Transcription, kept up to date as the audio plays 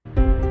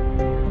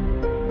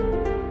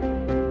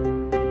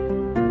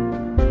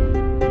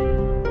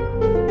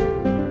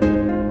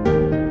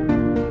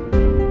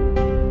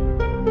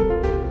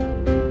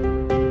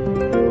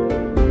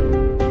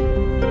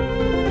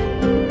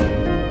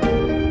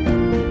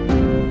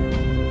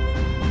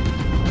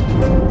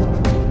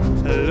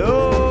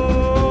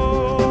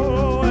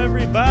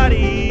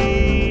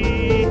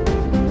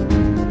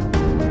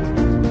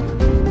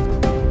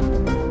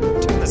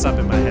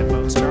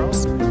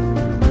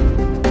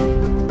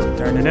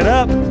it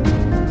up. Keep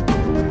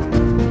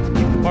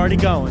the party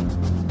going.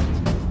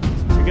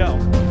 Here we go.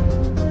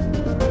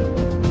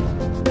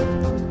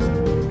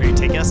 Are you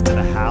taking us to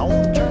the Howl,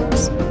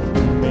 Charles?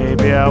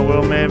 Maybe I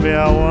will, maybe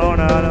I won't.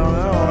 I don't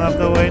know. I'll have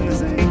to wait and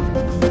see.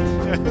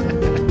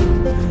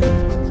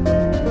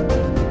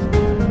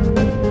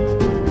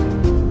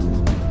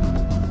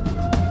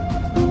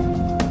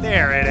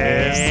 There it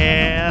is.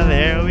 Yeah,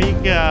 there we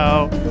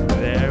go.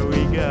 There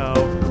we go.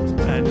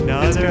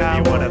 Another It's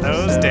gonna be one of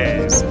those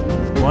days.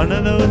 One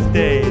of those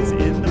days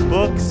in the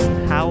books.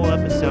 Howl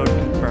episode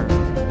confirmed.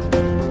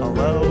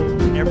 Hello,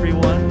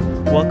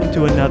 everyone. Welcome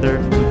to another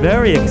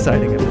very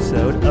exciting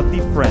episode of the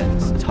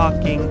Friends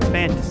Talking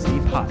Fantasy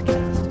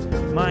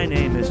podcast. My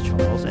name is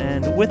Charles,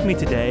 and with me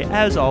today,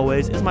 as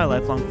always, is my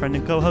lifelong friend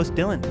and co-host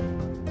Dylan.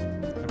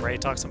 I'm ready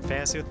to talk some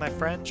fantasy with my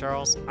friend,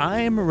 Charles.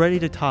 I am ready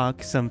to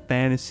talk some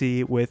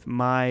fantasy with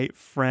my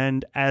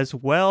friend as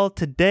well.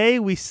 Today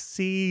we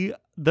see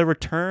the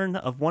return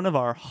of one of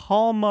our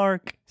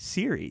Hallmark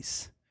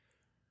series.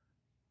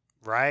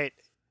 Right.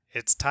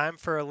 It's time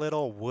for a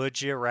little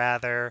Would You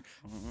Rather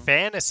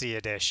Fantasy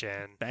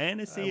Edition.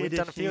 We've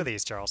done a few of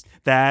these, Charles.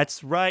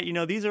 That's right. You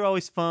know, these are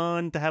always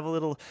fun to have a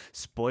little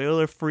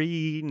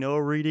spoiler-free, no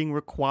reading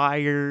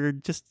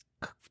required, just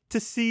to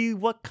see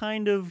what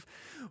kind of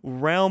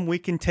realm we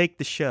can take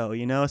the show.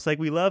 You know, it's like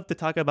we love to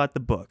talk about the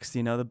books.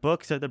 You know, the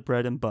books are the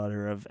bread and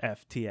butter of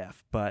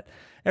FTF, but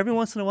every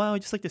once in a while we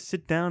just like to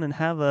sit down and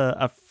have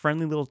a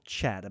friendly little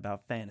chat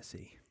about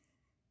fantasy.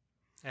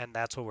 And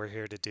that's what we're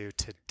here to do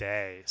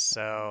today.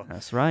 So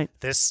That's right.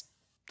 this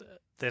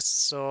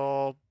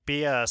will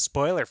be a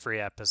spoiler-free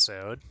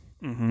episode.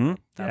 Mm-hmm.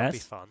 That'll be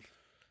fun.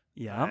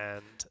 Yeah.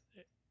 And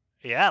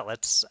yeah,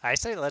 let's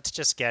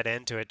just get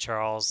into it,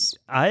 Charles.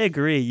 I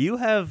agree. You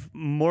have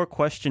more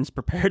questions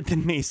prepared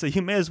than me, so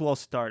you may as well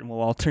start and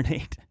we'll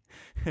alternate.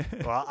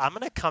 Well, I'm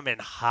going to come in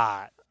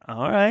hot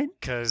All right.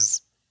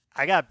 because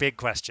I got a big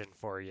question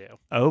for you.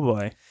 Oh,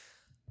 boy.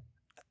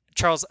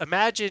 Charles,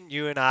 imagine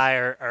you and I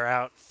are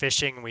out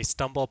fishing and we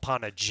stumble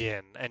upon a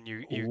djinn and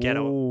you get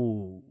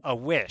Ooh. a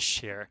wish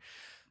here.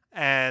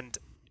 And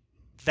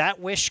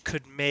that wish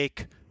could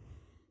make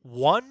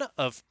one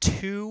of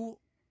two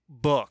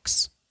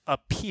books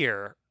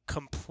appear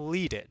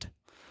completed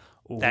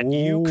that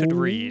you could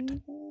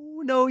read.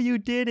 Ooh, no, you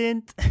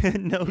didn't.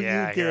 No,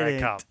 Yeah, you here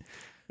didn't. I come.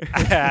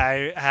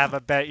 I have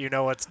a bet you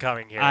know what's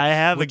coming here. I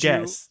have Would a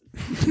guess.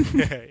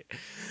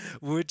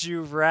 Would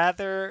you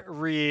rather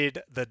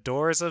read The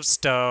Doors of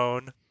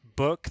Stone,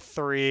 Book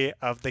 3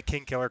 of the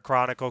Kingkiller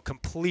Chronicle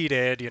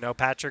completed? You know,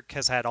 Patrick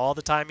has had all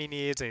the time he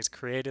needs and he's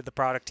created the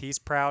product he's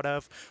proud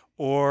of.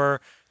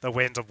 Or The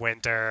Winds of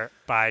Winter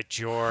by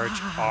George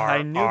R.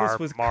 I knew R. this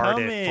was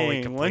Martin, coming.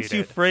 fully completed. Once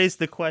you phrased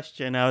the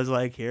question, I was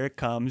like, here it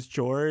comes,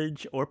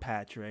 George or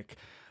Patrick.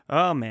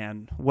 Oh,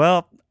 man.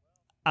 Well,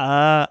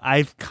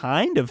 I've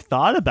kind of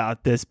thought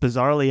about this,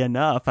 bizarrely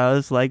enough. I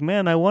was like,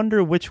 man, I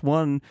wonder which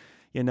one.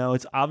 You know,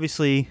 it's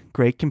obviously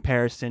great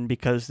comparison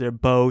because they're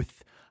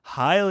both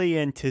highly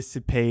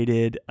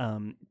anticipated,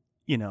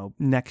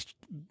 next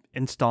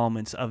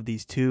installments of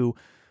these two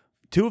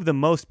of the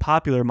most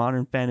popular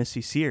modern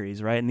fantasy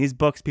series, right? And these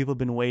books, people have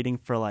been waiting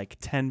for like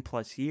 10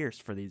 plus years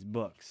for these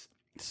books.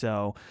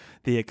 So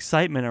the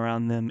excitement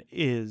around them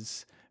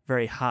is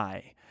very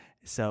high.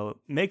 So it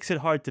makes it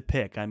hard to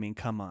pick. I mean,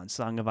 come on.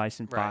 Song of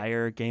Ice and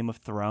Fire, Game of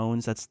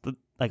Thrones, that's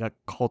like a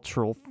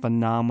cultural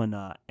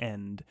phenomena.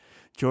 And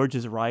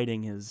George's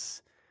writing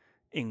is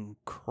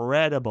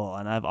incredible.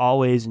 And I've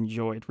always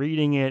enjoyed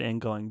reading it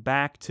and going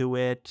back to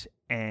it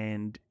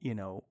and, you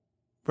know,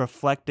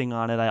 reflecting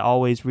on it. I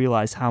always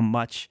realize how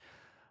much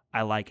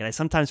I like it. I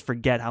sometimes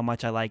forget how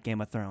much I like Game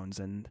of Thrones,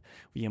 and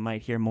you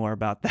might hear more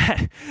about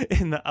that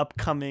in the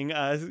upcoming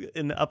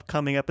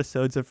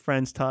episodes of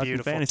Friends Talking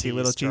Beautiful Fantasy. tease,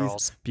 Little tease,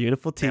 Charles.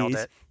 beautiful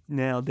tease,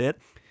 Nailed it.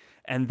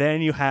 And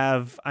then you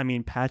have,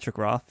 Patrick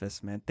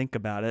Rothfuss, man. Think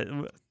about it.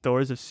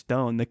 Doors of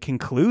Stone, the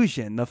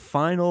conclusion, the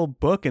final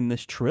book in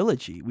this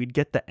trilogy. We'd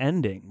get the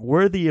ending,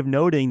 worthy of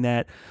noting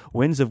that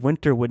Winds of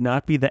Winter would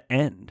not be the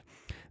end.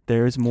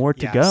 There's more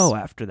to go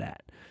after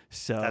that.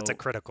 So that's a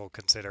critical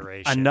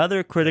consideration.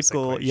 Another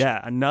critical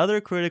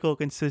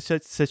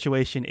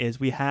situation is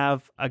we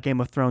have a Game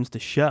of Thrones to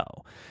show,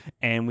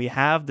 and we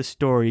have the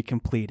story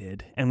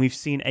completed, and we've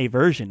seen a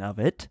version of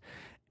it.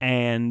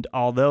 And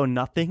although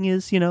nothing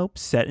is,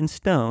 set in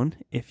stone,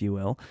 if you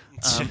will,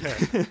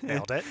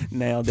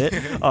 Nailed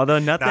it. Although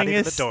nothing Not even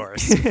is the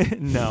doors.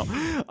 no,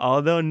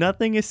 although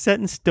nothing is set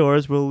in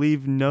stores, we'll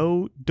leave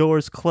no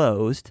doors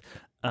closed.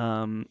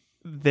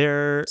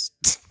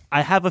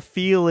 I have a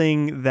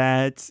feeling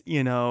that,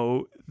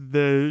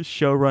 the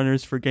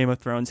showrunners for Game of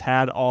Thrones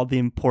had all the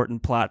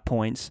important plot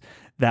points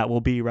that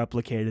will be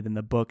replicated in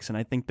the books. And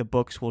I think the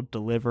books will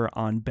deliver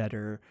on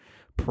better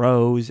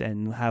prose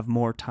and have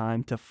more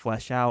time to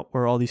flesh out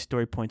where all these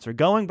story points are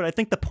going. But I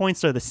think the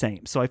points are the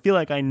same. So I feel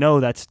like I know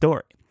that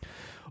story,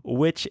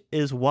 which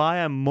is why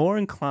I'm more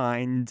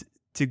inclined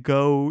to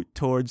go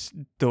towards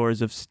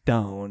Doors of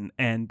Stone.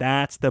 And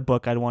that's the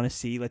book I'd want to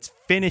see. Let's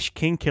finish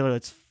Kingkiller.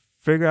 Let's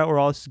figure out where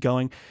all this is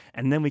going,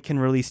 and then we can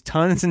release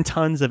tons and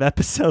tons of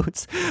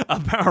episodes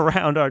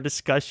around our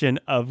discussion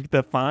of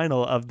the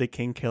final of the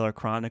Kingkiller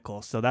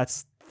Chronicles. So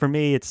that's, for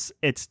me,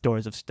 it's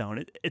Doors of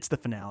Stone. It's the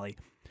finale.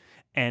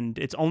 And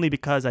it's only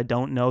because I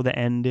don't know the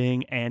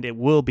ending, and it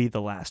will be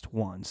the last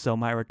one. So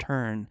my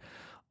return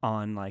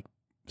on like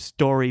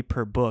story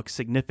per book,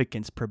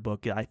 significance per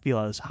book, I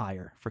feel is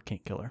higher for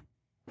Kingkiller.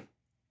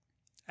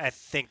 I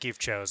think you've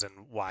chosen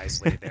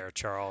wisely there,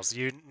 Charles.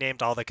 You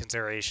named all the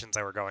considerations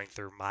that were going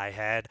through my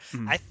head.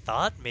 I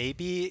thought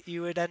maybe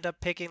you would end up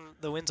picking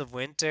The Winds of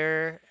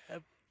Winter,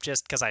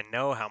 just because I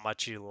know how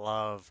much you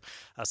love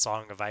A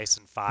Song of Ice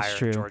and Fire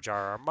and George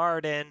R.R.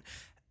 Martin.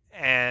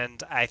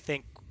 And I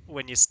think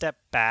when you step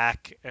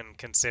back and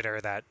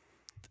consider that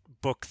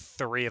book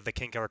 3 of the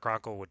Kingkiller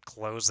Chronicle would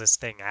close this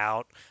thing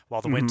out,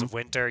 while The Winds of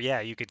Winter,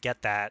 yeah, you could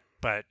get that,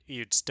 but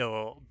you'd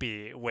still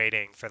be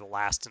waiting for the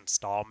last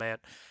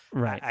installment.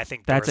 Right. I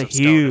think that's Doors a of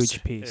Stone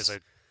huge piece. I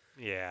think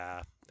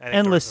and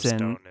Doors of listen,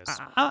 Stone is...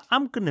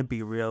 I'm going to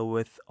be real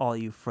with all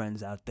you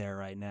friends out there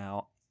right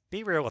now.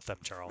 Be real with them,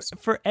 Charles.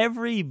 For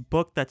every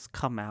book that's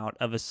come out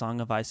of A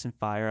Song of Ice and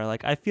Fire,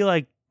 like I feel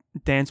like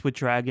Dance with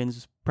Dragons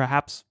is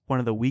perhaps one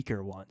of the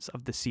weaker ones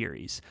of the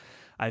series.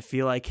 I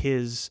feel like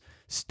his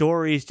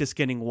story is just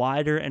getting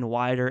wider and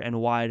wider and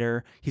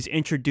wider. He's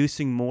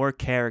introducing more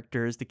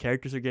characters. The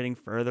characters are getting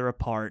further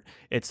apart.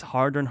 It's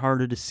harder and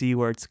harder to see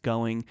where it's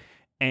going.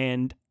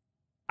 And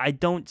I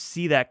don't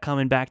see that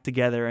coming back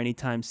together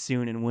anytime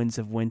soon in Winds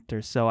of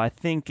Winter. So I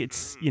think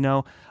it's,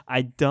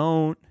 I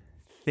don't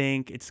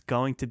think it's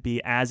going to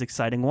be as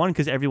exciting. One,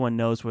 because everyone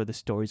knows where the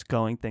story's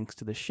going thanks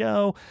to the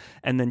show.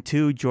 And then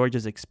two, George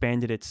has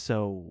expanded it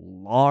so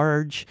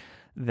large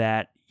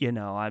that,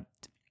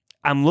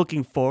 I'm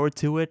looking forward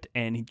to it.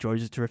 And George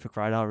is a terrific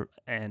writer,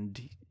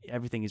 and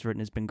everything he's written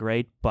has been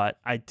great. But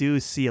I do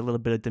see a little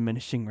bit of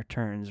diminishing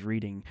returns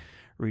reading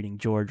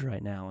George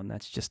right now. And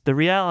that's just the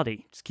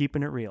reality. Just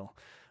keeping it real.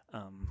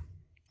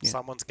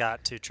 Someone's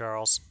got to,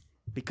 Charles.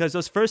 Because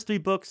those first 3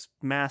 books,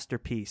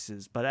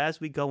 masterpieces. But as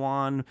we go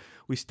on,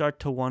 we start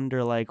to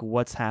wonder, like,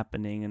 what's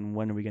happening and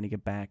when are we going to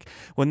get back?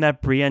 When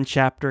that Brienne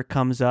chapter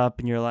comes up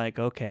and you're like,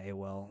 okay,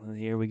 well,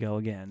 here we go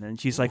again.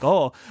 And she's like,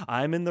 oh,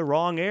 I'm in the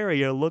wrong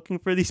area looking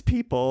for these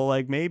people.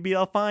 Like, maybe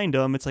I'll find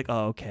them. It's like,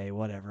 oh, okay,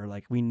 whatever.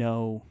 Like, we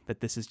know that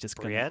this is just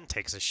going to... Brienne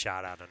takes a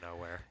shot out of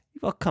nowhere.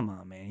 Well, come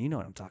on, man. You know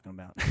what I'm talking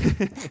about.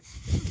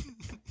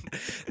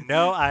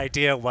 No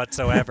idea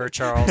whatsoever,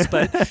 Charles.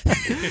 But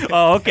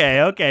oh, okay.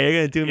 You're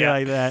gonna do me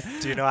like that.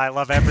 Do you know I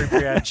love every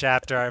Brienne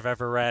chapter I've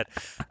ever read?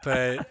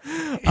 But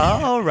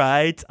all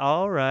right.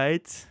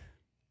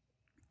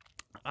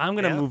 I'm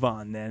gonna move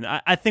on then.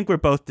 I think we're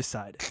both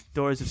decided.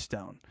 Doors of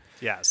Stone.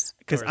 Yes.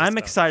 Because I'm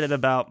excited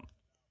about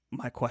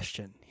my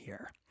question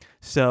here.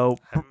 So,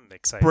 I'm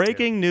excited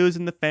breaking news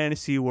in the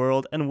fantasy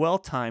world, and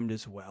well-timed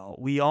as well.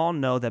 We all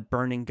know that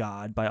Burning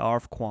God by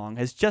R.F. Kuang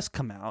has just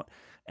come out,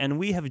 and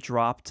we have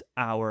dropped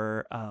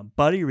our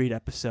Buddy Read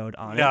episode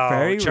on it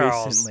very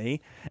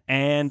recently.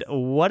 And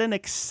what an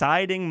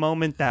exciting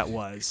moment that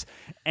was.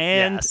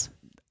 And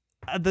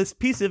this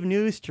piece of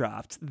news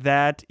dropped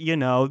that,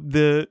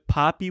 the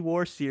Poppy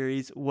War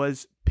series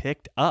was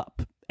picked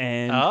up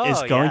and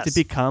is going to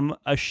become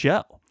a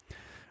show,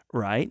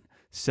 right?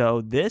 So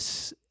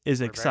this is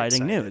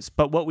exciting news.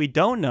 But what we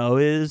don't know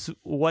is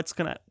what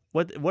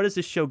is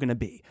this show gonna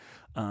be?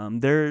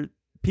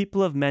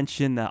 People have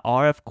mentioned that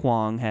R.F.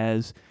 Kuang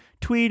has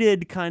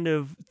tweeted kind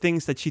of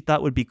things that she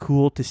thought would be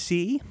cool to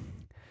see.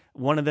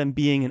 One of them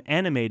being an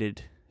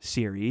animated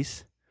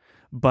series.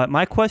 But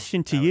my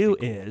question to you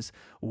is,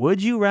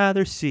 would you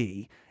rather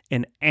see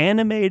an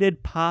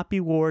animated Poppy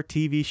War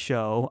TV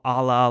show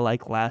a la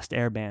like Last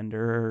Airbender,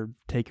 or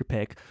take your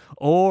pick,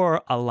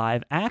 or a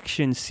live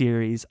action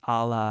series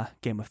a la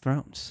Game of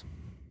Thrones?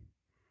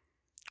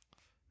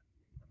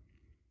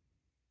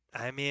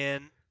 I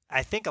mean,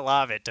 I think a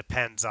lot of it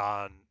depends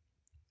on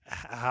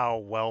how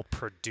well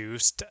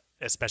produced,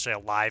 especially a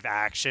live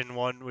action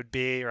one would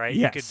be, right?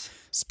 Yes.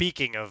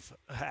 Speaking of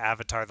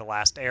Avatar: The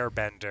Last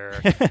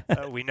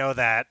Airbender, we know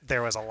that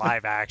there was a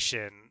live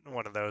action,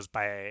 one of those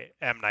by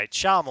M. Night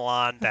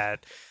Shyamalan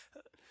that,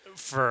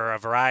 for a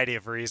variety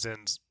of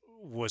reasons,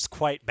 was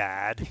quite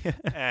bad.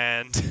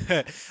 And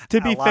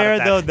to be fair,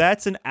 though,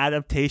 that's an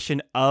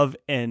adaptation of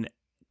an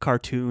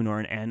cartoon or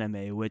an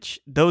anime, which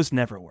those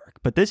never work.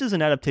 But this is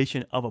an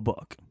adaptation of a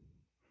book.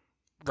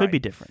 Could be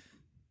different.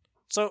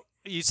 So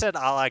you said a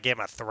la Game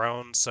of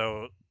Thrones,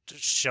 so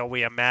shall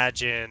we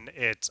imagine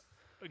it's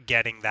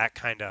getting that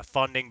kind of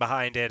funding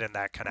behind it and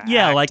that kind of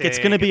acting, like it's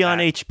going to be on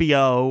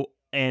HBO,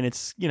 and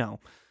it's, going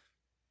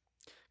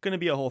to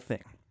be a whole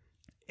thing.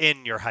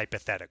 In your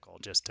hypothetical,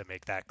 just to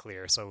make that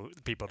clear, so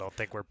people don't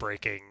think we're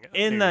breaking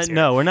news here.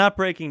 No, we're not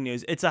breaking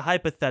news. It's a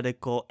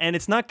hypothetical, and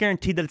it's not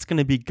guaranteed that it's going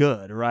to be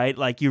good, right?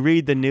 Like, you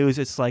read the news,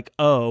 it's like,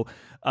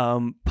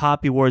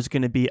 Poppy War is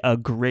going to be a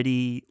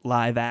gritty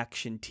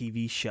live-action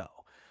TV show.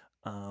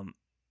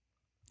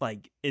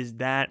 Is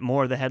that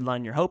more the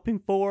headline you're hoping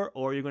for,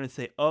 or you're going to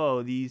say,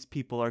 these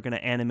people are going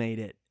to animate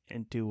it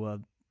into a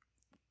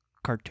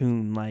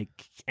cartoon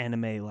like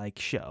anime like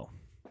show.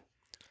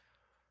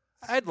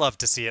 I'd love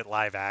to see it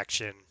live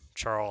action,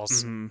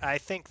 Charles. Mhm. I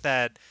think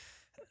that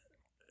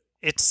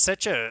it's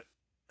such a.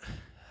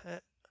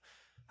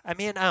 I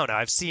mean, I don't know.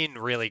 I've seen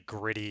really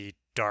gritty,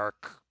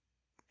 dark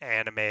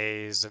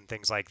animes and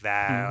things like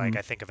that. Like Mhm.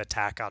 I think of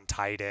Attack on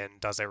Titan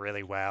does it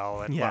really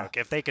well. And Yeah. look,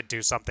 if they could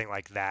do something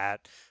like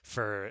that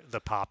for the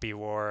Poppy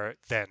War,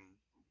 then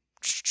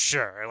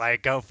sure,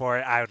 like go for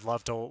it. I would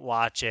love to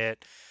watch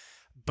it.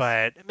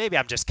 But maybe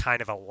I'm just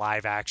kind of a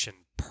live action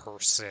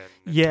person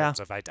in Yeah. terms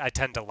of I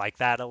tend to like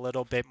that a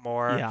little bit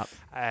more. Yeah.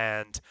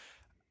 And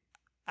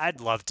I'd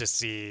love to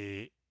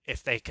see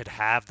if they could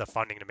have the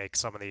funding to make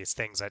some of these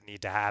things that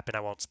need to happen. I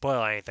won't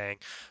spoil anything,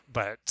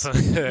 but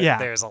Yeah.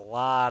 there's a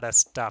lot of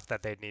stuff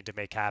that they'd need to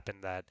make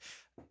happen that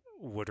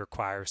would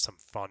require some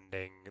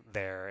funding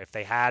there. If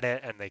they had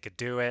it and they could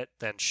do it,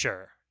 then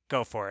sure,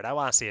 go for it. I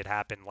want to see it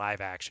happen live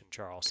action,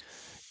 Charles.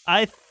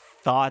 I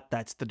thought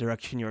that's the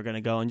direction you were going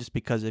to go, and just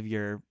because of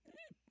your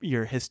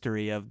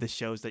history of the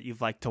shows that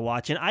you've liked to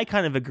watch, and I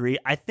kind of agree.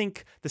 I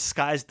think the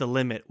sky's the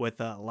limit with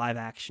a live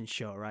action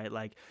show, right?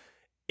 Like,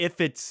 if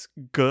it's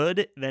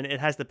good, then it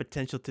has the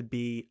potential to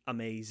be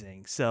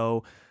amazing.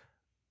 So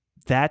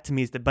that to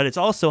me is but it's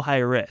also high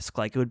risk.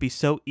 Like, it would be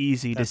so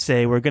easy to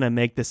say we're going to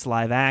make this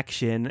live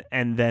action,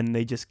 and then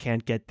they just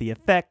can't get the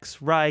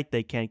effects right.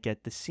 They can't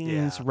get the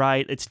scenes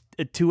right.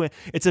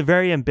 It's a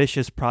very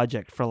ambitious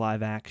project for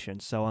live action.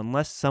 So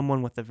unless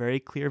someone with a very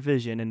clear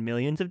vision and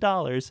millions of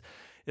dollars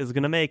is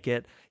going to make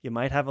it, you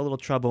might have a little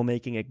trouble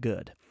making it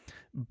good.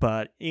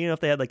 But if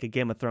they had like a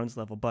Game of Thrones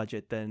level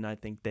budget, then I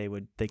think they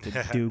could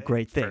do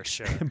great things.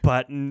 Sure.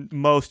 But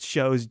most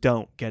shows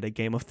don't get a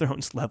Game of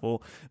Thrones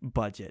level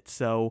budget,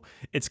 so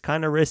it's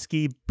kind of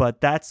risky. But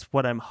that's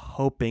what I'm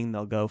hoping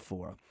they'll go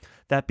for.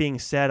 That being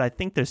said, I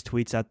think there's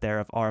tweets out there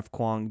of RF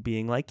Kuang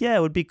being like, "Yeah,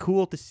 it would be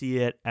cool to see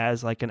it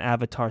as like an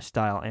Avatar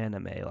style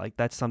anime. Like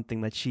that's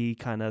something that she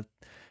kind of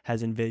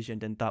has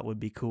envisioned and thought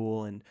would be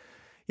cool." And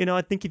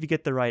I think if you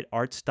get the right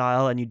art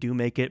style and you do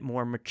make it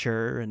more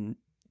mature and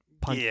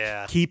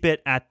keep it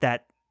at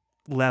that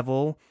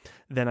level,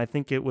 then I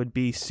think it would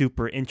be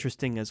super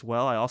interesting as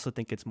well. I also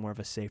think it's more of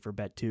a safer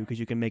bet too,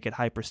 because you can make it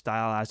hyper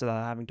stylized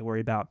without having to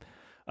worry about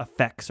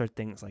effects or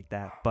things like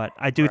that. But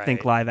I do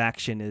think live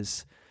action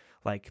is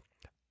like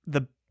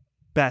the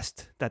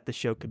best that the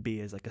show could be,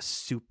 is like a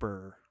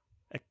super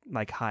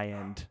like high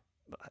end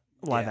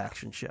live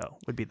action show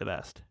would be the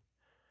best.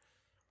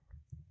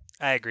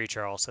 I agree,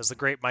 Charles. As the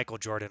great Michael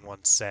Jordan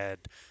once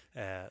said,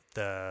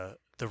 the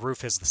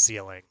roof is the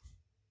ceiling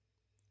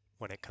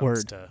when it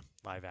comes to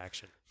live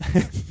action.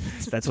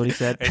 That's what he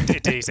said.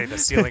 Did he say the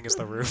ceiling is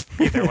the roof?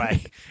 Either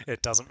way,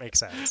 it doesn't make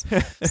sense.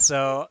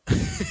 So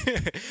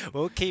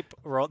we'll keep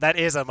roll. That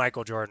is a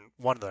Michael Jordan.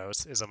 One of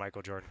those is a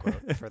Michael Jordan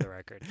quote, for the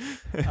record.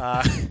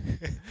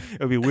 It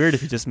would be weird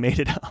if he just made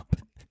it up.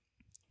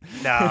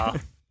 No.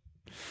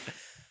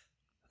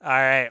 All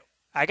right.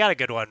 I got a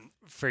good one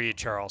for you,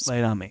 Charles. Lay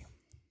it on me.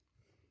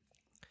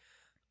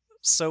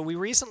 So we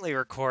recently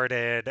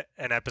recorded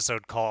an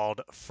episode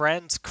called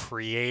Friends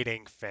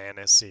Creating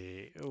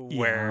Fantasy,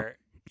 where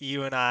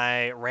you and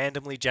I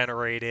randomly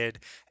generated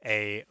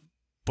a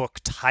book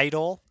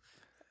title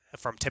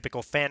from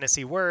typical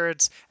fantasy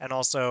words, and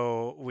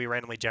also we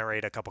randomly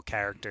generated a couple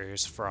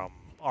characters from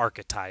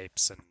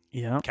archetypes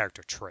and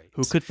character traits.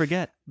 Who could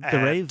forget the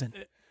Raven?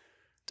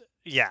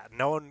 Yeah,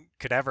 no one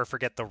could ever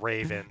forget the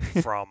Raven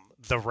from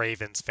the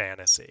Raven's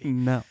Fantasy.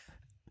 No.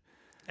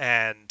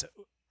 And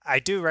I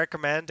do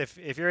recommend,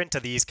 if you're into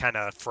these kind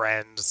of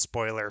Friends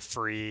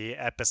spoiler-free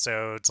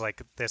episodes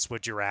like this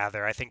Would You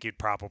Rather, I think you'd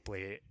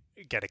probably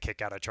get a kick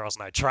out of Charles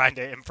and I trying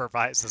to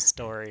improvise the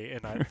story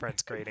in a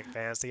Friends Creating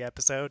Fantasy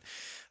episode.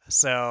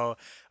 So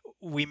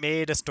we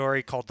made a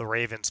story called The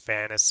Raven's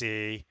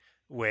Fantasy,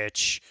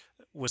 which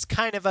was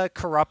kind of a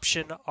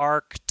corruption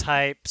arc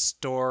type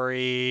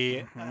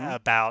story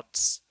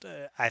about,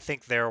 I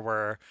think there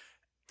were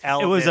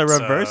elements. It was a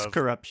reverse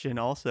corruption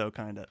also,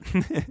 kind of.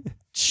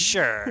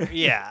 Sure,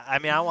 yeah. I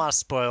mean, I want to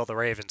spoil the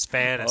Raven's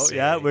Fantasy. Oh,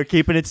 yeah, we're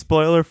keeping it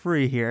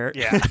spoiler-free here.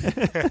 Yeah.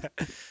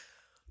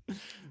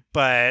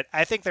 But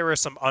I think there were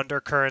some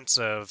undercurrents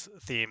of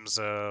themes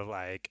of,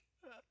 like,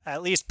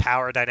 at least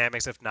power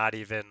dynamics, if not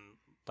even,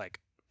 like,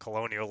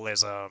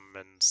 colonialism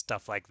and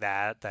stuff like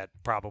that, that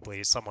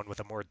probably someone with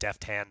a more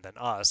deft hand than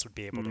us would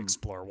be able to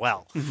explore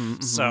well.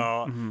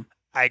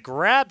 I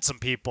grabbed some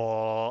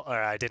people,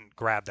 or I didn't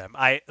grab them.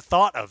 I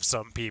thought of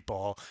some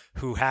people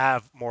who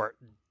have more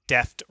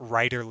deft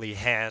writerly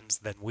hands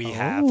than we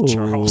have,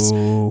 Charles.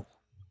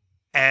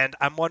 And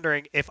I'm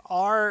wondering if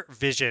our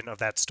vision of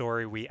that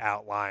story we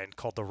outlined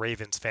called The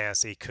Raven's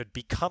Fantasy could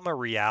become a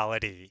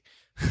reality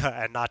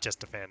and not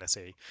just a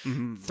fantasy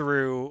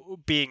through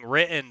being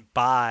written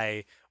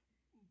by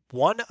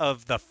one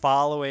of the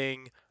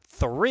following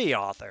three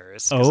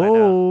authors.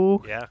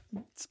 Yeah.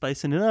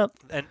 Spicing it up.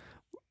 And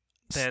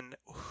then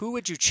who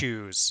would you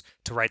choose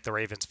to write The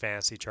Raven's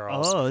Fantasy,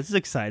 Charles? Oh, this is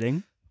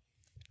exciting.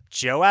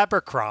 Joe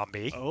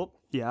Abercrombie. Oh,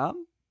 yeah.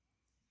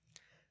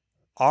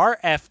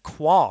 R.F.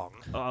 Kuang.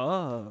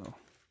 Oh.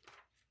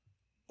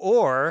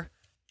 or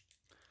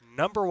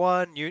number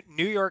one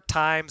New York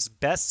Times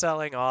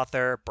best-selling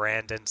author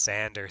Brandon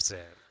Sanderson.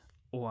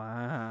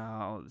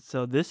 Wow.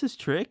 So this is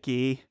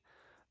tricky.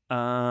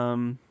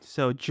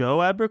 So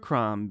Joe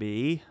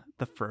Abercrombie,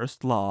 The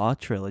First Law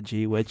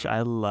trilogy, which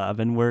I love,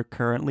 and we're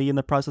currently in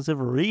the process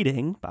of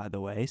reading, by the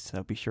way.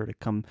 So be sure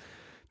to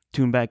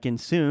tune back in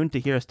soon to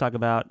hear us talk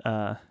about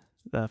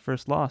the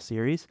First Law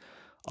series.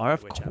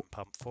 Which I'm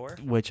pumped for.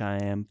 Which I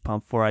am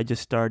pumped for. I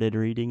just started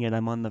reading it.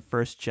 I'm on the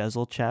first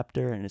Jezzel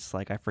chapter, and it's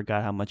like I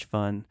forgot how much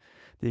fun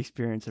the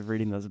experience of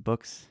reading those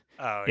books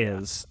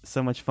is.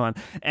 So much fun.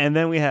 And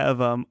then we have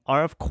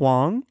R.F.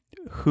 Kuang,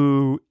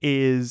 who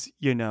is,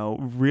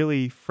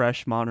 really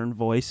fresh modern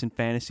voice in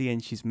fantasy,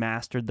 and she's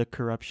mastered the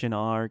corruption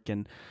arc,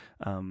 and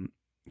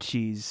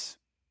she's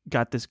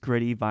got this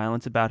gritty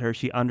violence about her.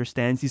 She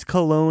understands these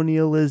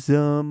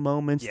colonialism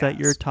moments that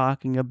you're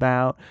talking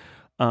about.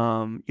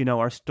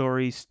 Our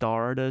story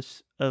starred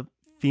a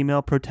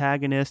female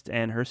protagonist,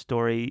 and her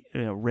story,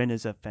 Rin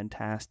is a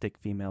fantastic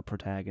female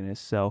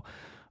protagonist, so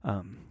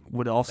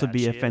would also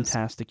be a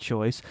fantastic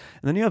choice.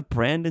 And then you have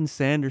Brandon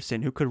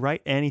Sanderson, who could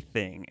write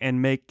anything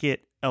and make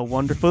it a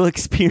wonderful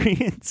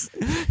experience.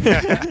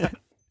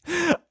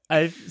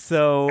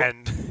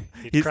 And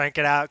he'd crank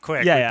it out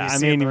quick. Yeah, I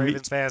mean,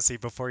 Ravens Fantasy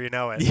before you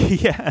know it.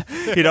 Yeah,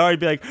 he'd already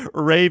be like,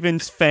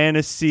 Ravens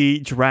Fantasy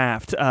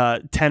Draft,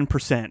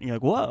 10%. You're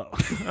like, whoa,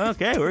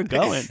 okay, we're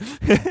going.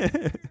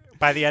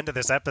 By the end of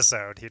this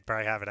episode, he'd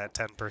probably have it at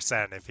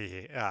 10% if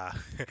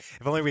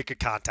if only we could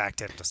contact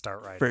him to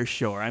start writing. For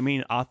sure. I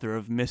mean, author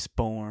of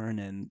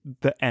Mistborn and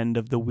The End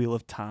of the Wheel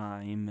of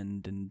Time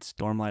and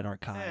Stormlight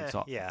Archives.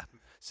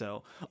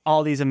 So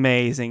all these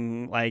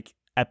amazing,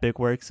 epic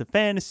works of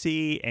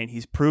fantasy, and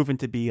he's proven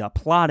to be a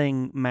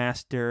plotting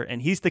master,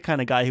 and he's the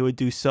kind of guy who would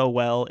do so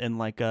well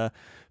in a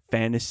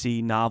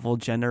fantasy novel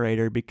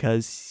generator,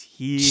 because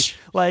he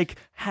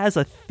has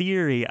a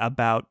theory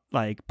about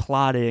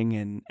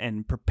plotting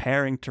and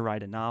preparing to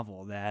write a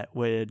novel that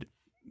would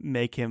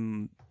make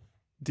him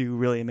do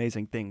really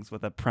amazing things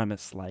with a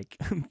premise like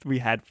we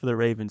had for the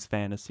Ravens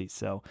Fantasy.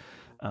 So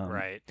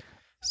right,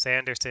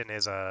 Sanderson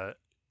is an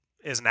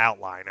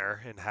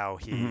outliner in how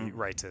he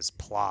writes his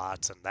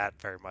plots, and that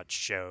very much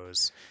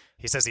shows.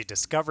 He says he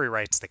discovery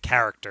writes the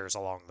characters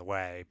along the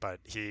way,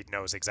 but he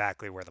knows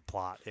exactly where the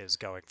plot is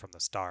going from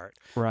the start.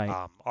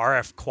 Right.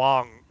 R.F.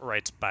 Kuang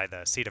writes by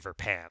the seat of her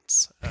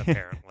pants,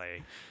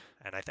 apparently.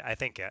 And I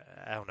think,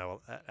 I don't know,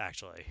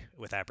 actually,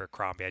 with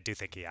Abercrombie, I do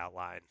think he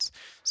outlines.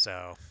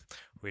 So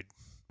we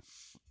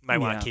might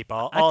want to keep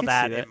all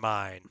that in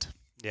mind.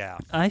 Yeah.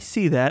 I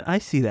see that.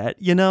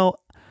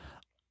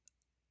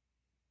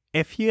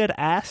 If you had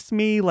asked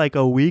me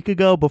a week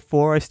ago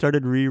before I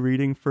started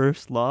rereading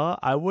First Law,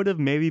 I would have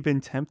maybe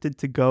been tempted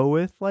to go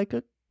with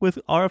with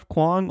R.F.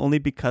 Kuang, only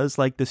because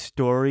the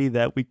story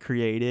that we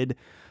created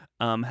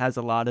has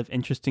a lot of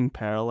interesting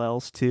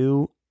parallels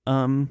to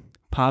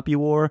Poppy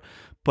War.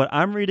 But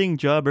I'm reading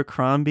Joe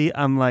Abercrombie.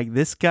 I'm like,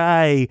 this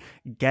guy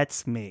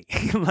gets me.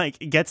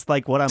 Gets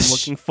what I'm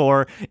looking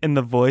for in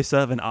the voice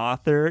of an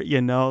author.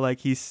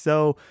 He's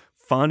so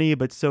funny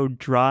but so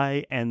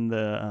dry, and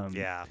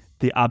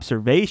the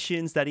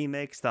observations that he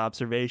makes, the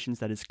observations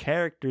that his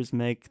characters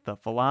make, the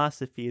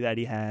philosophy that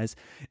he has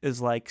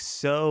is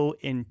so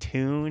in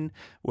tune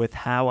with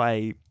how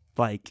I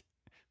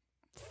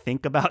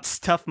think about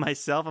stuff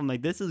myself. I'm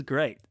like, this is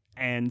great.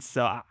 And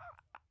so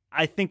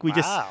I think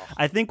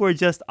I think we're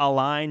just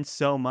aligned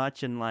so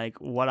much in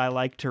what I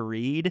like to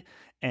read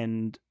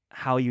and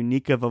how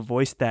unique of a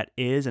voice that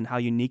is, and how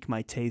unique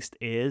my taste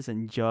is,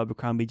 and Joe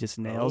Abercrombie just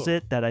nails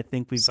it. That I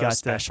think we've got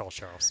special,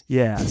 Charles.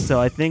 Yeah, so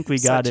I think we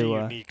got to. Such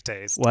a unique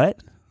taste.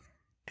 What?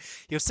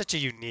 You have such a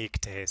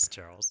unique taste,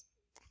 Charles.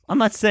 I'm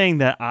not saying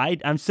that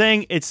I'm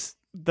saying it's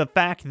the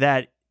fact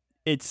that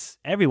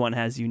everyone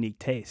has unique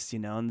tastes,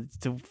 and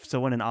so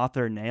when an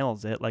author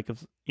nails it,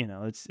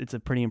 it's a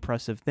pretty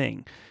impressive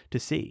thing to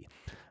see.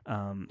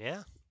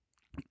 Yeah.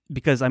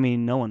 Because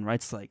no one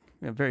writes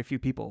very few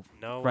people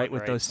write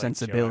with those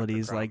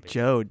sensibilities like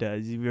Joe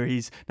does. Where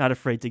he's not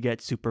afraid to get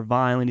super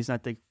violent. He's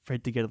not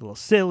afraid to get a little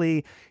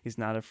silly. He's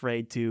not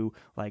afraid to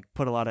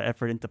put a lot of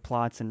effort into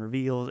plots and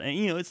reveals. And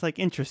it's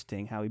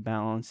interesting how he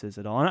balances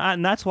it all.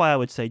 And that's why I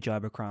would say Joe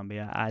Abercrombie.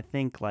 I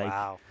think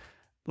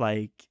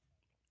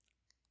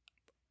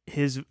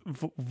his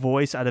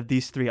voice out of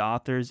these three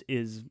authors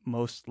is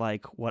most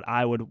what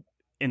I would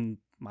in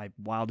my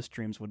wildest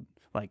dreams would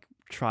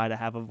try to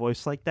have a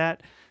voice like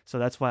that. So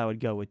that's why I would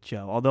go with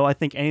Joe. Although I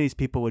think any of these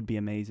people would be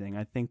amazing.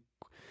 I think,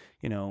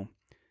 you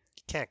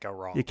can't go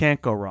wrong. You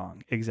can't go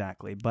wrong,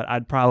 exactly. But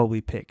I'd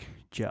probably pick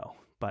Joe.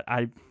 But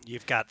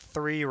you've got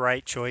three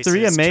right choices.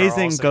 Three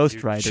amazing Charles,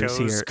 ghostwriters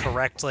here.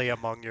 Correctly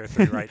among your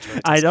three right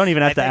choices. I don't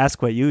even have to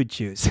ask what you would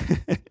choose.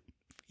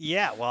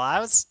 Yeah, well, I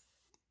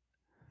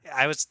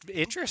was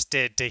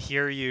interested to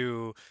hear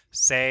you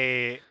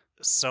say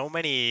so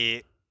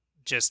many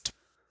just.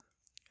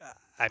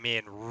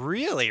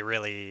 Really,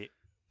 really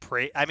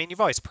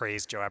you've always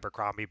praised Joe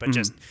Abercrombie, but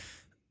just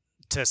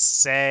to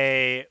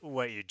say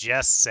what you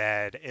just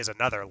said is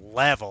another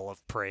level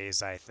of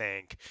praise, I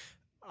think.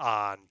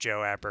 on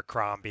Joe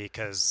Abercrombie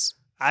because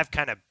I've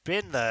kind of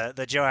been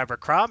the Joe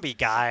Abercrombie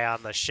guy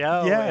on the show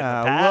in the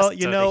Yeah, past. well,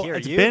 So to hear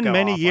it's you been go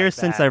many off years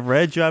like since that, I've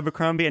read Joe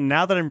Abercrombie, and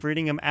now that I'm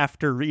reading him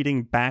after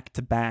reading back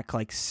to back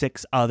like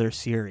 6 other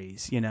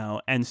series,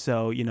 and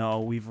so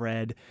we've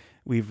read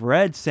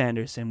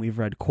Sanderson, we've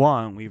read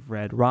Kwong, we've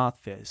read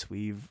Rothfuss,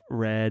 we've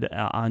read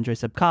Andrei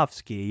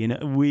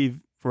Sapkowski,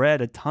 we've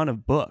read a ton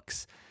of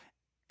books.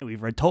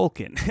 We've read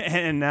Tolkien,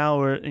 and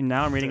now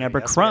I'm reading Yes, we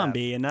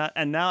Abercrombie,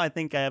 and now I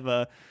think I have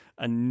a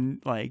new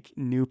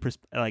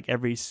like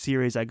every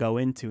series I go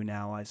into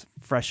now is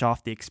fresh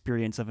off the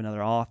experience of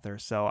another author.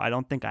 So I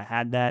don't think I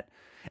had that,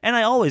 and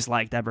I always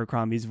liked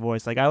Abercrombie's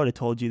voice. Like I would have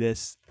told you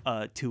this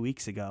 2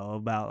 weeks ago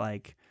about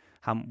like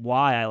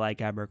why I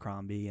like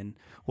Abercrombie, and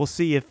we'll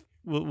see if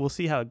we'll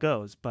see how it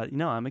goes. But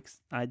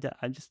I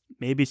just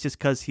maybe it's just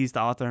because he's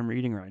the author I'm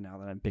reading right now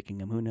that I'm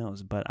picking him. Who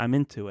knows? But I'm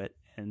into it,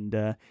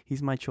 and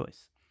he's my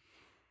choice.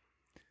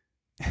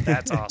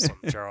 That's awesome,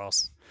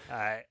 Charles.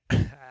 I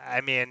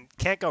mean,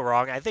 can't go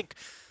wrong. I think,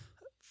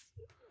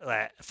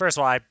 first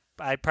of all,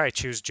 I'd probably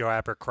choose Joe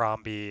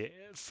Abercrombie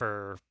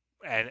for,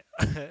 and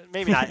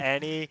maybe not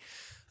any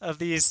of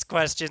these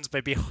questions,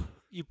 but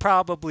you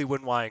probably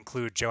wouldn't want to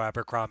include Joe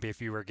Abercrombie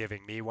if you were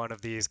giving me one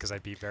of these, because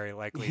I'd be very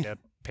likely to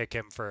pick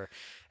him for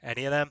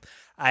any of them.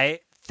 I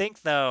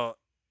think, though,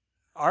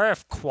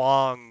 R.F.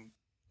 Kuang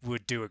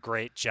would do a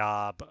great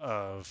job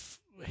of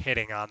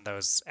hitting on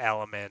those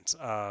elements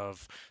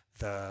of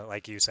the,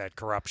 like you said,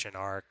 corruption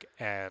arc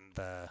and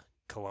the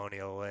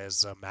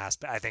colonialism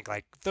aspect. I think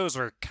like those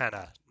were kind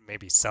of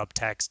maybe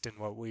subtext in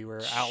what we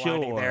were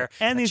outlining there.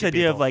 And this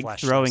idea of like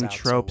throwing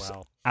tropes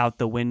out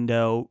the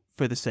window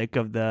for the sake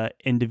of the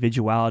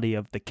individuality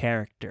of the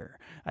character,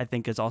 I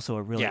think is also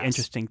a really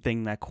interesting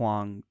thing that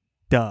Kuang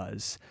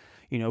does.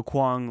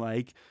 Kuang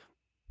like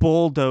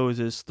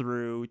bulldozes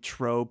through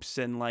tropes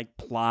and like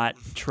plot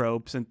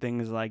tropes and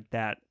things like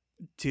that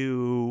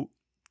to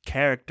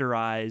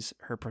characterize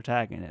her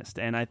protagonist,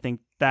 and I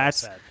think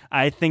that's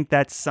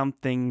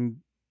something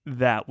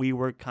that we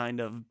were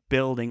kind of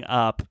building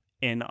up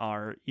in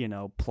our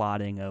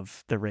plotting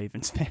of the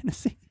Ravens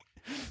fantasy.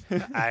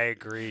 I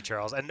agree,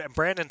 Charles. And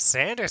Brandon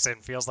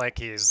Sanderson feels like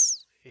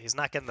he's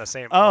not getting the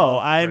same.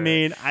 I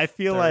mean, I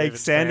feel like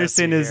Ravens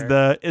Sanderson is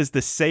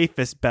the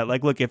safest bet.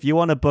 Like, look, if you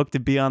want a book to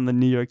be on the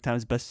New York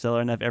Times bestseller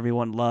and have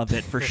everyone love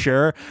it for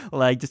sure,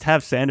 like just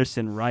have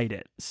Sanderson write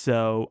it.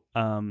 So,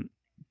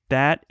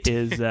 that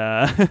is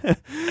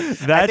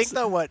that's I think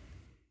though what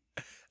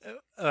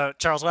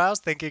Charles, what I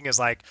was thinking is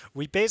like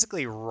we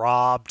basically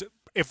robbed,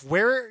 if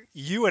we're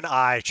you and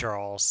I,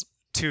 Charles,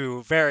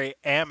 two very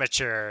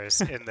amateurs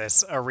in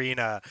this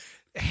arena,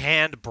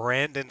 hand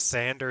Brandon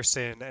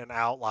Sanderson an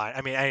outline.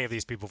 I mean, any of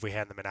these people, if we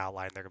hand them an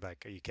outline, they're gonna be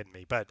like, "Are you kidding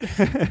me?" But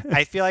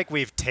I feel like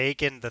we've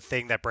taken the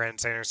thing that Brandon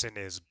Sanderson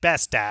is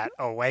best at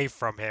away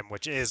from him,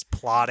 which is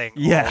plotting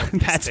all of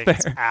these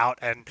things out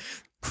and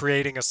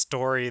creating a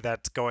story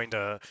that's going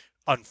to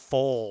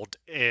unfold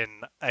in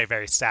a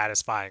very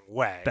satisfying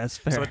way. That's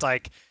fair. So it's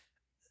like,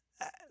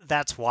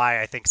 that's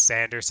why I think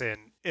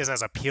Sanderson is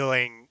as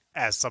appealing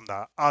as some of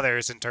the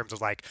others in terms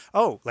of like,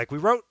 oh, like we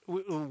wrote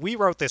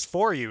this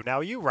for you, now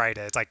you write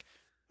it. It's like,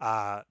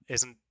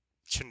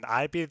 shouldn't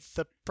I be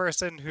the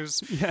person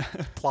who's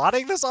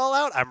plotting this all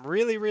out? I'm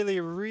really, really,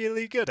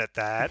 really good at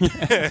that.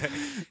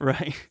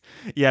 Right.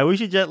 Yeah, we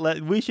should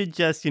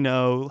just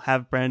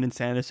have Brandon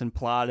Sanderson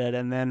plot it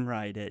and then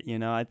write it.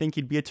 I think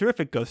he'd be a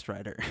terrific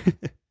ghostwriter.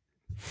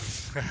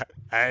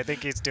 I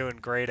think he's doing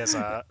great as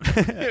a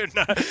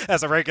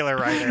regular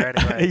writer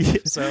anyway.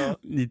 So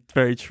it's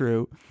very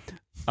true.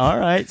 All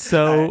right,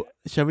 so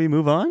shall we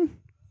move on?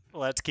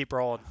 Let's keep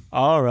rolling.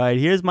 All right,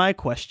 here's my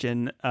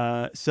question.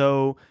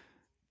 So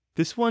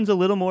this one's a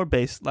little more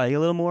based, like a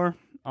little more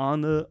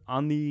on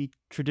the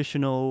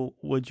traditional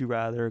would you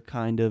rather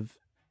kind of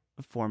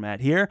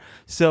format here.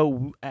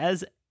 So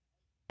as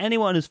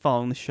anyone who's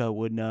following the show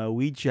would know,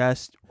 we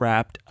just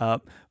wrapped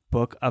up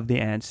Book of the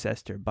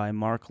Ancestor by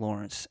Mark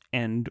Lawrence,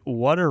 and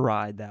what a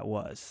ride that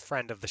was.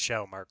 Friend of the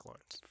show, Mark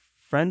Lawrence.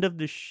 Friend of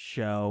the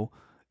show.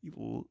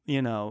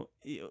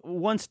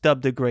 Once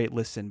dubbed a great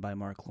listen by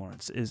Mark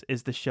Lawrence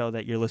is the show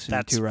that you're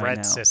listening to right now.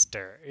 Red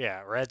Sister.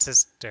 Yeah, Red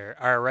Sister.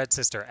 Our Red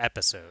Sister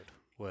episode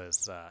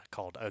was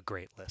called A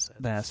Great Listen.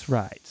 That's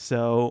right.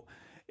 So,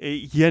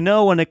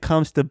 when it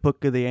comes to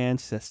Book of the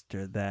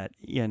Ancestor that,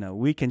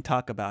 we can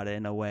talk about it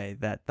in a way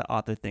that the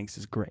author thinks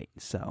is great.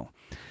 So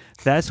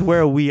that's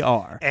where we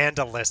are. And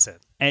a listen.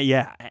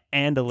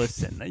 And a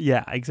listen.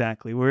 Yeah,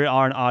 exactly. We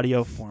are an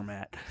audio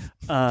format.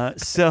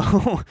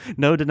 So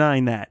no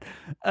denying that.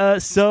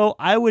 So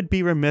I would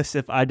be remiss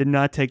if I did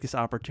not take this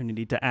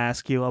opportunity to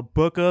ask you a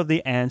Book of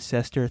the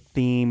Ancestor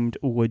themed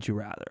would you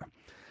rather.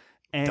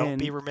 And don't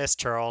be remiss,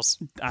 Charles.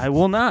 I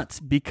will not,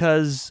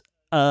 because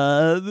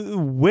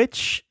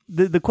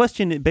the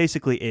question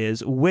basically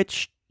is,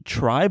 which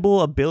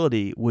tribal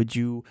ability would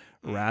you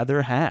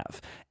rather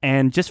have?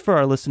 And just for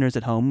our listeners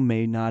at home who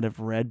may not have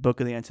read Book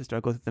of the Ancestor,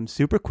 I'll go through them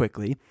super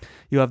quickly.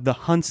 You have the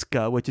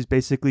Hunska, which is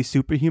basically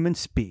superhuman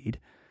speed.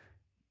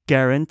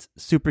 Garant,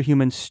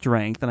 superhuman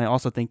strength, and I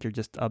also think you're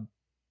just a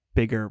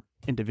bigger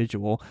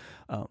individual.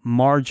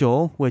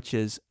 Margil, which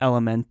is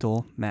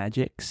elemental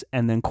magics,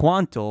 and then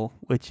Quantal,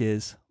 which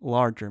is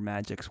larger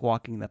magics,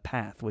 walking the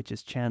path, which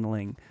is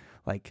channeling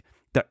like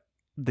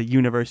the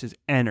universe's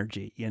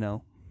energy, you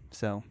know?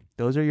 So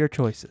those are your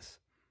choices.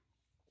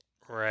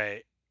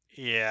 Right.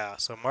 Yeah.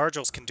 So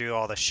Margils can do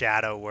all the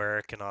shadow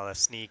work and all the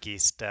sneaky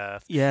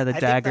stuff. Yeah, the I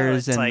think though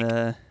daggers it's and like,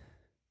 the...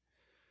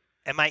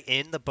 am I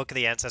in the Book of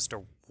the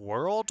Ancestor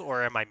world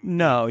or am I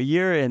No, me?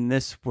 you're in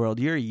this world.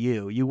 You're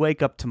you. You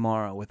wake up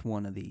tomorrow with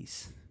one of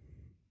these.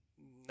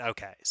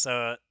 Okay.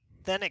 So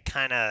then it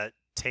kind of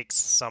takes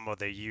some of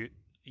the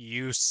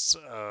use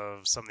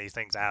of some of these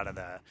things out of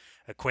the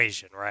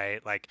equation,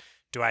 right? Like,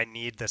 do I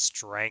need the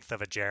strength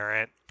of a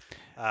gerent?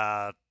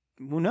 Uh,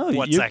 Well, no,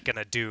 what's that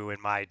gonna do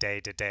in my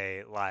day-to-day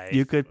you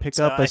life? could pick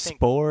So up a I think,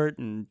 sport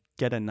and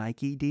get a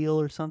Nike deal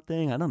or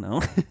something. I don't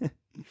know.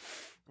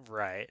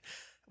 right.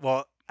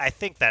 Well, I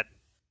think that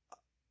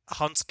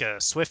Hunska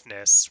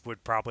swiftness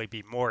would probably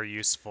be more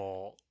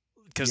useful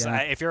because Yeah.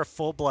 if you're a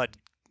full-blood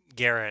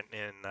Garant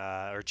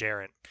or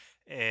Gerent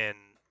in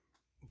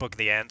Book of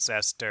the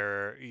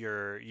Ancestor,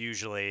 you're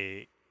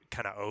usually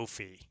kind of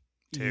oafy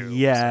too.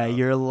 Yeah, So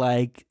you're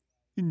like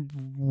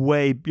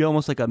you're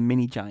almost like a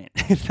mini giant,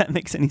 if that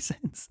makes any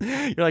sense.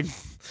 You're like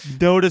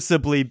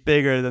noticeably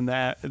bigger than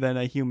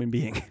a human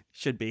being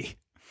should be.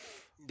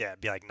 yeah,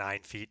 it'd be like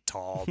 9 feet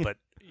tall. But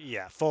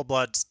yeah, full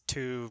blood's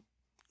too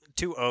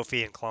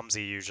oafy and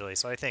clumsy usually.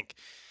 So I think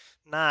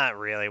not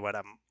really what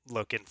I'm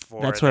looking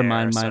for. That's where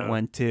my there. mind So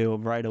went to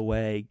right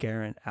away.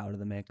 Garant out of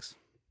the mix.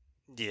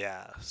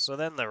 yeah. So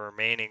then the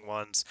remaining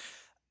ones,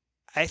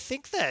 I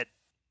think that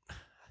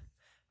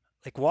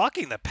like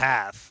walking the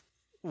path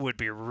would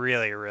be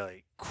really,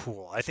 really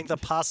cool. I think the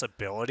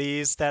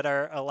possibilities that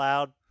are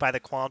allowed by the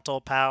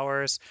quantal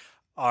powers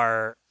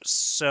are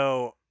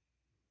so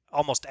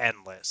almost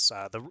endless.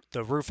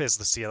 The roof is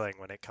the ceiling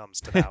when it comes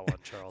to that one,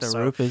 Charles. The So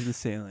roof is the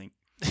ceiling.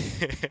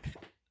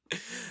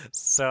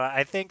 so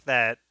I think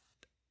that,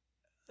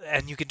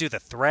 and you could do the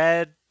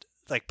thread,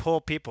 like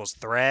pull people's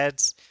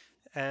threads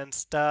and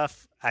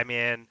stuff. I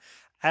mean,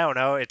 I don't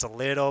know. It's a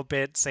little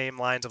bit same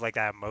lines of like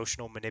that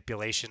emotional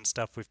manipulation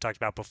stuff we've talked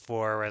about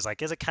before. Whereas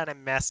like, is it kind of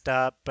messed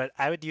up? But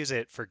I would use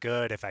it for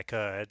good if I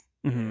could.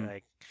 Mm-hmm.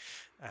 Like,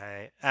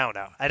 I don't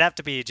know. I'd have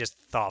to be just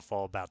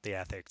thoughtful about the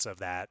ethics of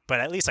that. But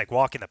at least like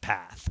walking the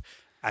path.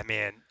 I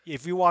mean,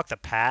 if you walk the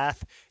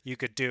path, you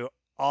could do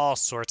all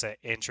sorts of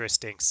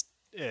interesting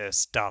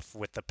stuff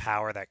with the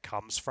power that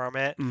comes from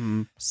it.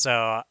 Mm-hmm.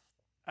 So,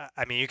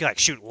 I mean, you could like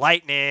shoot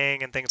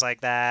lightning and things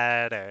like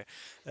that, or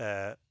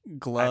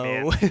Glow,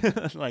 I mean,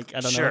 like I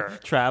don't know, sure,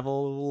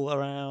 travel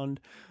around.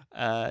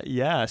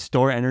 Yeah,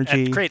 store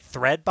energy. and create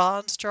thread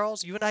bonds,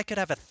 Charles. You and I could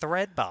have a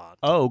thread bond.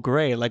 Oh,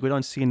 great! Like we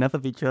don't see enough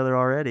of each other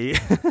already.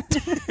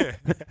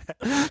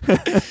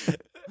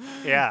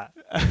 Yeah,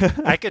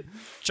 I could,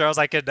 Charles.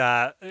 I could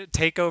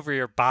take over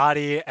your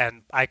body,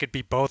 and I could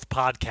be both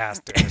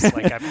podcasters,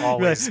 like I've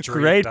always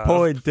dreamed Great of.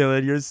 point,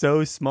 Dylan. You're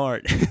so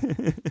smart.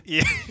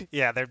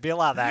 Yeah, there'd be a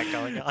lot of that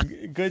going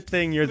on. Good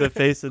thing you're the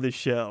face of the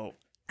show.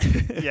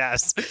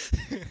 Yes.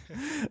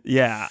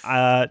 Yeah.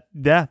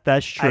 Yeah,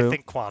 that's true. I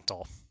think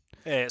Quantal.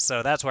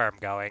 So that's where I'm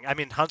going. I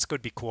mean, Hunsk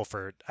would be cool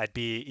for. I'd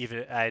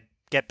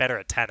get better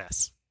at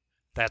tennis.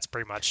 That's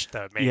pretty much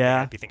the main thing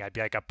I'd be thinking. I'd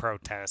be like a pro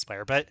tennis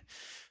player, but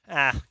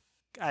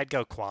I'd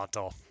go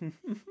Quantal.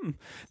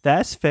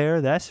 That's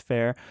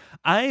fair.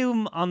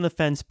 I'm on the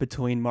fence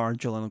between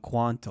Margil and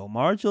Quantal.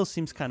 Margil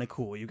seems kind of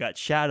cool. You got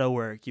shadow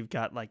work. You've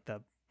got like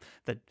the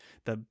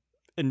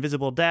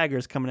invisible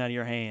daggers coming out of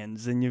your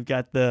hands, and you've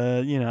got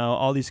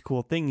all these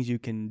cool things you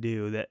can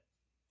do that.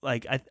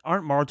 Like,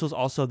 aren't Margils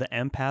also the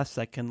empaths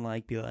that can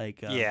like be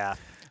like Yeah.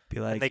 be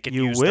like And they can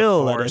you use will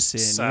the let force,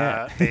 us in,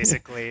 yeah.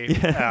 basically.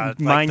 Yeah, like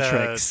mind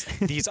tricks.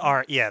 These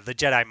are the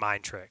Jedi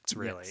mind tricks.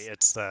 Really, Yes.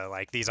 it's the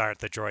like these aren't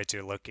the droids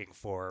you're looking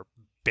for.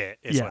 Bit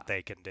is Yeah. what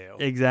they can do.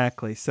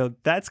 Exactly. So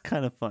that's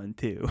kind of fun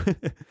too.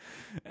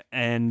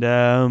 And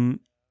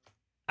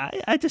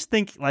I just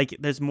think like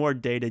there's more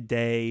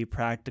day-to-day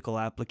practical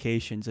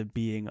applications of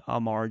being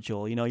a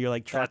Margil. You know, you're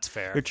like That's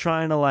fair. you're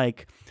trying to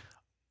like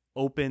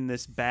open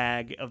this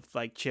bag of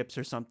like chips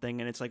or something,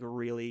 and it's like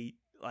really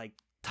like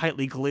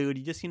tightly glued.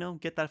 You just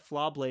get that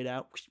flaw blade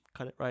out,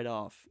 cut it right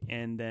off,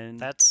 and then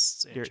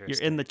That's you're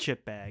interesting. in the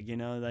chip bag.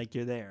 Like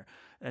you're there,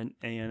 and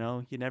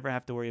you never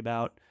have to worry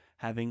about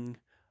having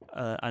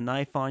a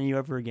knife on you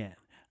ever again.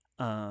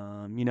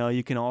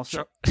 You can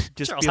also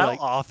just Charles, be how like,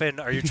 often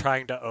are you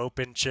trying to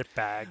open chip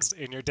bags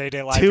in your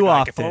day-to-day life? Too You're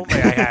like, often. if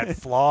only I had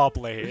flaw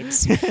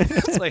blades.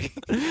 It's like,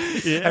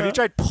 have you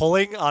tried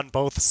pulling on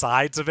both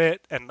sides of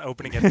it and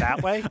opening it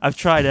that way? I've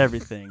tried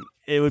everything.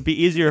 It would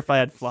be easier if I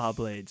had flaw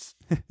blades.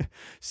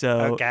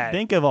 So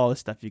think of all the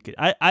stuff you could.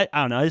 I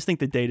don't know. I just think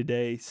the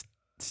day-to-day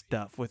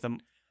stuff with them.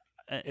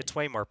 It's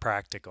way more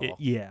practical.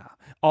 Yeah.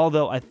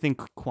 Although I think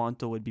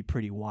Quantal would be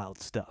pretty wild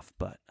stuff,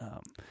 but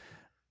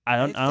I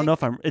don't know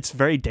if it's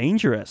very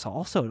dangerous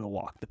also to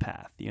walk the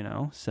path,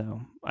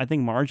 So I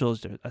think Margil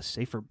is a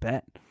safer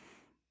bet.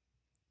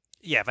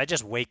 if I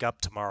just wake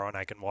up tomorrow and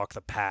I can walk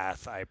the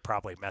path, I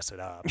probably mess it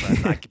up.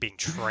 I'm not being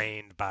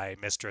trained by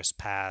Mistress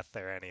Path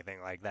or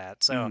anything like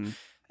that. So,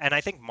 and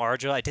I think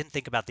Marjorie, I didn't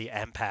think about the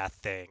empath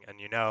thing. And,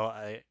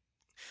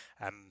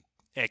 I'm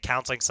a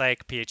counseling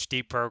psych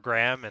PhD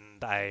program,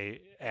 and I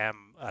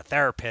am a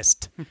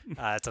therapist.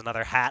 It's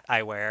another hat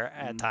I wear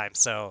at times.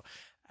 So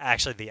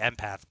actually the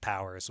empath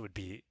powers would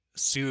be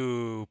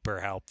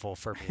super helpful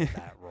for me in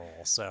that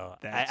role. So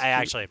I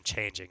actually am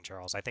changing,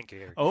 Charles. I think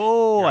you're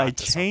I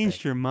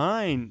changed your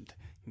mind.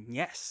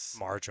 Yes.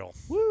 Marjol.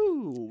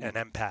 Woo. An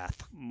empath.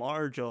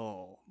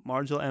 Marjol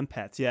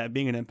empaths. Yeah,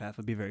 being an empath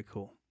would be very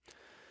cool.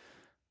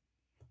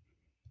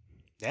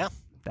 Yeah.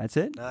 That's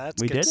it. No,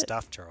 that's we good did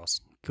stuff,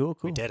 Charles. Cool.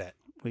 We did it.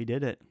 We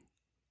did it.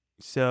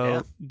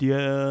 So, do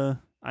you?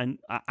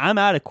 I'm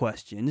out of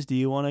questions. Do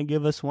you want to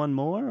give us one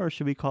more, or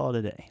should we call it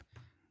a day?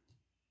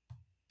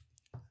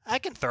 I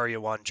can throw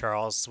you one,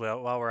 Charles,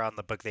 while we're on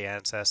the Book of the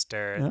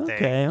Ancestor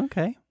thing.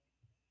 Okay.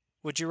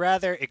 Would you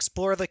rather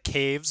explore the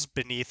caves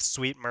beneath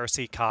Sweet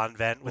Mercy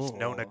Convent with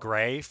Nona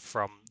Gray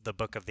from the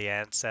Book of the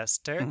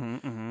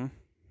Ancestor,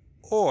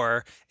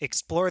 or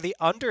explore the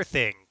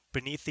Underthing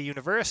beneath the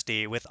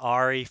university with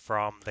Ari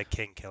from the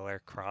Kingkiller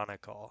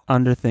Chronicle?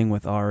 Underthing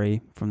with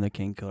Ari from the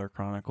Kingkiller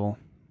Chronicle.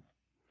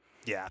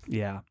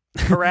 Yeah.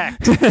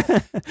 Correct.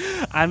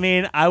 I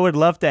mean, I would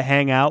love to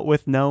hang out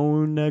with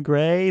Nona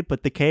Gray,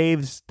 but the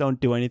caves don't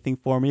do anything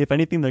for me. If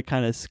anything, they're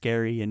kind of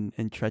scary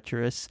and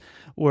treacherous.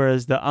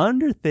 Whereas the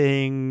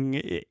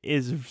Underthing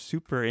is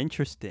super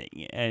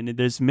interesting, and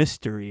there's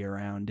mystery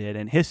around it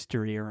and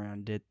history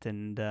around it,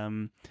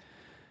 and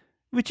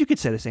which you could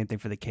say the same thing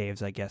for the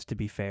caves, I guess, to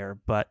be fair.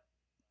 But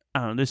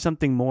I don't know, there's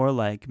something more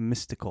like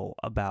mystical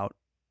about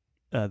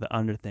the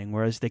Underthing,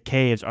 whereas the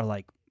caves are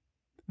like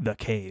the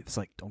caves,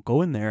 like don't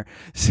go in there.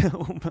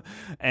 So,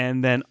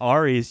 and then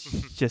Ari is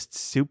just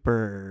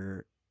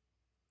super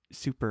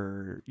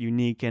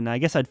unique, and I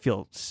guess I'd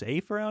feel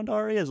safe around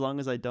Ari as long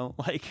as I don't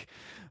like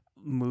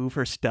move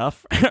her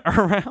stuff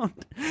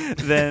around.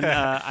 Then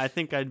I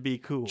think I'd be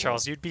cool.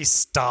 Charles, you'd be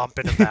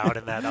stomping about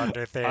in that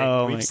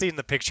Underthing. We've seen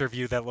the picture of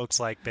you that looks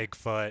like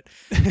Bigfoot.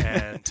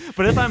 And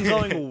but if I'm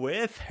going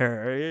with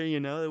her,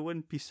 it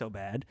wouldn't be so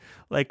bad.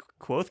 Like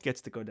Quoth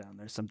gets to go down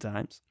there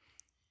sometimes.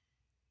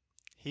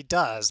 He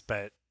does,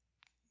 but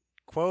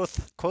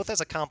Quoth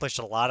has accomplished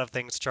a lot of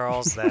things,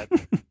 Charles, that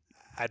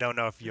I don't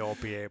know if you'll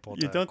be able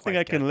to. You don't think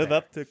I can live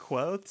up to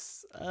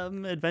Quoth's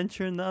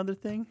adventure in the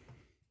Underthing?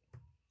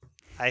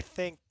 I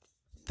think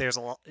there's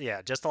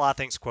just a lot of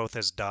things Quoth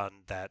has done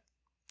that,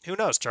 who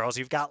knows, Charles,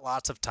 you've got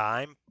lots of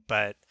time,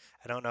 but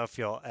I don't know if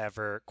you'll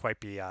ever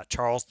quite be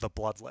Charles the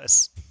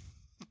Bloodless.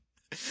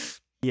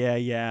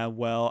 Yeah.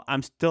 Well,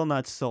 I'm still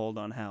not sold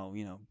on how,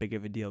 big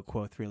of a deal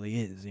Quoth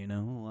really is,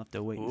 We'll have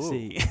to wait and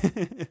see.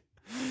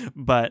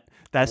 But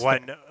that's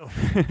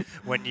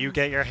when you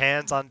get your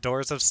hands on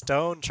Doors of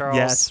Stone, Charles.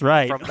 Yes,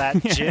 right. From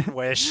that gin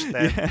wish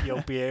that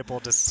you'll be able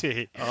to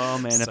see. Oh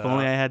man, if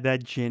only I had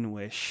that gin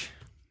wish.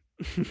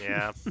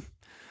 Yeah.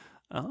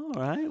 All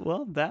right.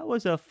 Well, that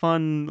was a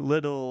fun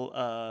little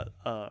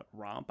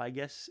romp, I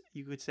guess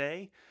you could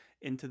say,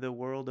 into the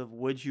world of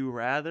Would You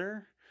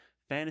Rather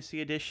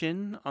Fantasy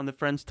Edition on the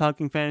Friends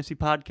Talking Fantasy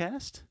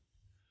podcast.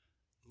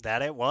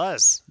 That it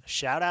was.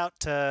 Shout out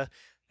to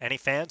any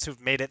fans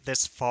who've made it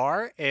this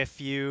far. If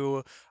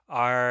you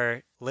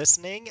are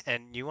listening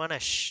and you want to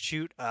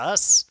shoot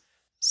us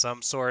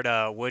some sort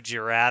of would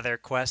you rather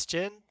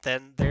question,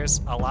 then there's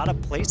a lot of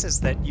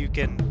places that you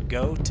can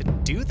go to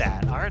do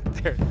that, aren't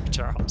there,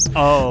 Charles?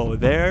 Oh,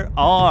 there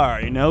are.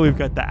 We've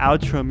got the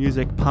outro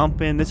music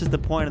pumping. This is the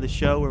point of the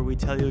show where we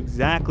tell you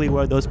exactly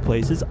where those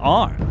places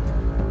are.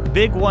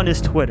 Big one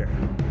is Twitter.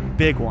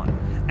 Big one.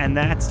 And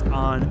that's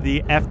on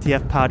the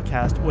FTF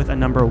podcast with a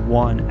number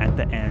 1 at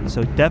the end.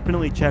 So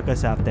definitely check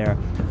us out there.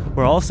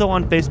 We're also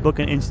on Facebook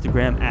and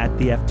Instagram at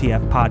the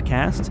FTF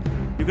podcast.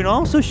 You can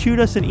also shoot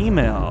us an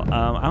email.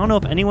 I don't know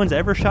if anyone's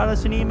ever shot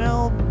us an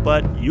email,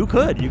 but you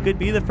could. You could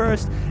be the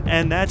first.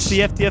 And that's the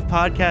FTF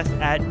podcast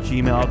at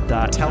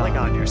gmail.com. Telling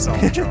on yourself,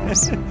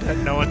 Charles, that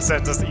no one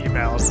sends us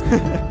emails.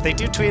 They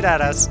do tweet at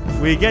us.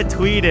 We get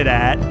tweeted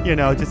at.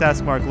 Just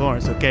ask Mark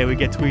Lawrence. Okay, we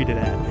get tweeted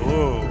at.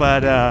 Ooh.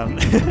 But,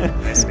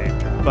 nice name,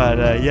 Charles.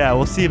 But yeah,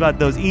 we'll see about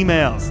those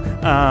emails.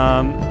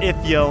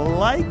 If you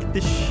like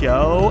the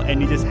show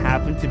and you just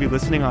happen to be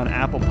listening on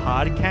Apple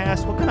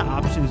Podcasts, what kind of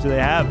options do they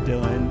have,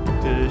 Dylan,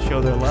 to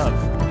show their love?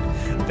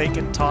 They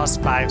can toss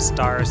 5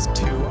 stars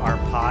to our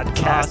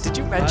podcast. Did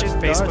you mention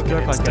Facebook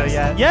and Insta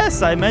yet?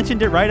 Yes, I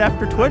mentioned it right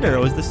after Twitter. It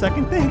was the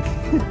second thing.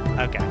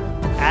 Okay.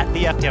 At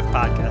the FTF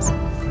podcast.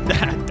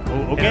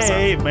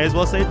 Okay, may as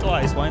well say it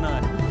twice. Why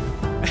not?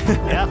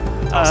 Yeah.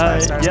 Toss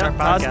 5 stars to our podcast.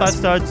 Toss 5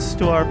 stars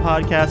to our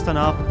podcast on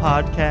Apple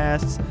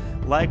Podcasts.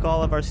 Like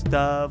all of our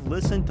stuff.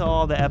 Listen to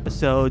all the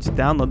episodes.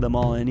 Download them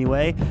all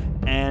anyway.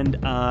 And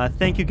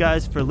thank you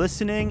guys for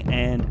listening.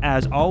 And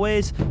as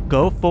always,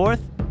 go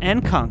forth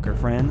and conquer,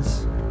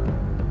 friends.